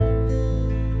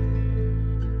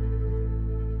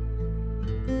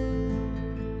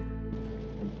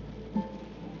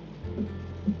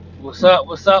What's up?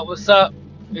 What's up? What's up?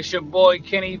 It's your boy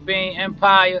Kenny Bean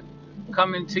Empire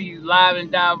coming to you live and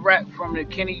direct from the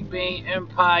Kenny Bean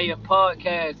Empire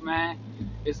podcast, man.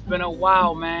 It's been a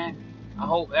while, man. I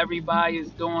hope everybody is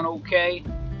doing okay.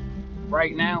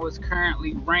 Right now, it's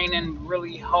currently raining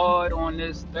really hard on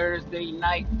this Thursday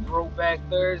night, Throwback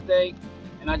Thursday,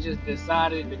 and I just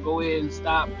decided to go ahead and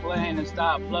stop playing and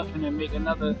stop bluffing and make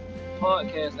another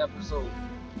podcast episode.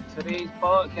 Today's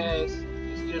podcast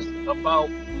is just about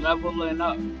leveling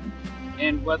up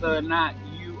and whether or not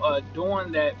you are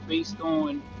doing that based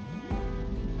on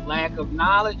lack of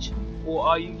knowledge or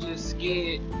are you just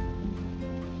scared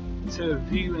to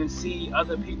view and see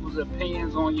other people's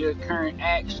opinions on your current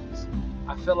actions.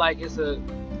 I feel like it's a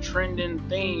trending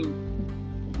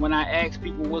theme when I ask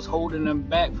people what's holding them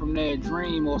back from their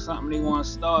dream or something they want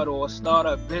to start or start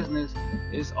a business.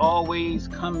 It's always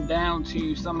come down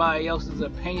to somebody else's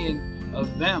opinion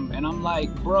of them. And I'm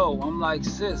like, bro,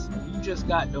 sis, you just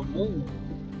got to move.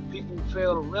 People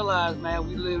fail to realize, man,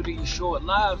 we live these short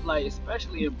lives, like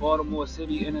especially in Baltimore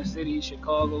City, inner city,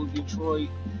 Chicago, Detroit,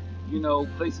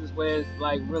 places where it's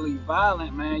like really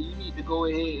violent, man. You need to go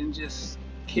ahead and just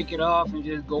kick it off and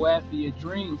just go after your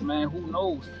dreams, man. Who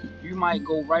knows? You might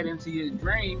go right into your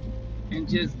dream and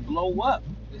just blow up,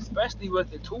 especially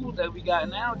with the tools that we got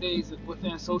nowadays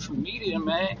within social media,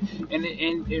 man. And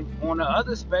on the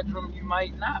other spectrum, you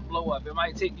might not blow up. It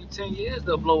might take you 10 years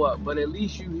to blow up, but at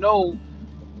least you know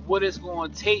what it's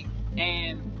going to take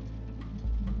and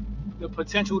the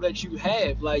potential that you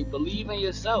have. Like, believe in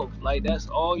yourself. Like, that's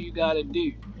all you gotta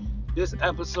do. This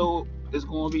episode is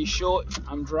gonna be short.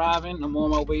 I'm driving, I'm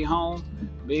on my way home.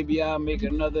 Maybe I'll make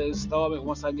another installment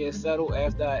once I get settled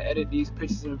after I edit these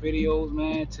pictures and videos,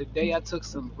 man. Today I took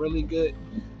some really good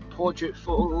portrait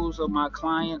photos of my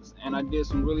clients and I did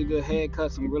some really good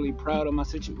haircuts. I'm really proud of my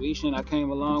situation. I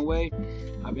came a long way.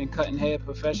 I've been cutting hair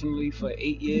professionally for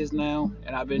 8 years now,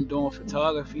 and I've been doing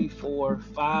photography for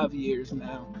 5 years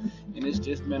now, and it's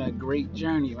just been a great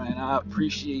journey, man. I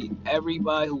appreciate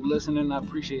everybody who listening. I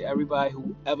appreciate everybody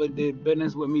who ever did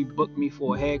business with me, booked me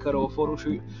for a haircut or a photo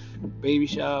shoot, baby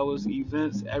showers,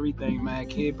 events, everything, man.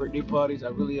 Kid birthday parties. I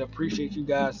really appreciate you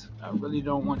guys. I really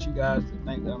don't want you guys to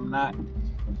think that I'm not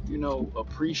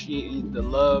appreciating the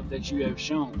love that you have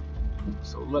shown.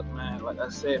 So look, man, like I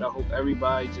said, I hope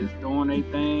everybody just doing their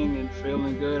thing and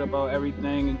feeling good about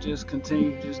everything and just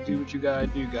continue to just do what you gotta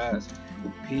do, guys.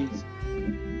 Peace.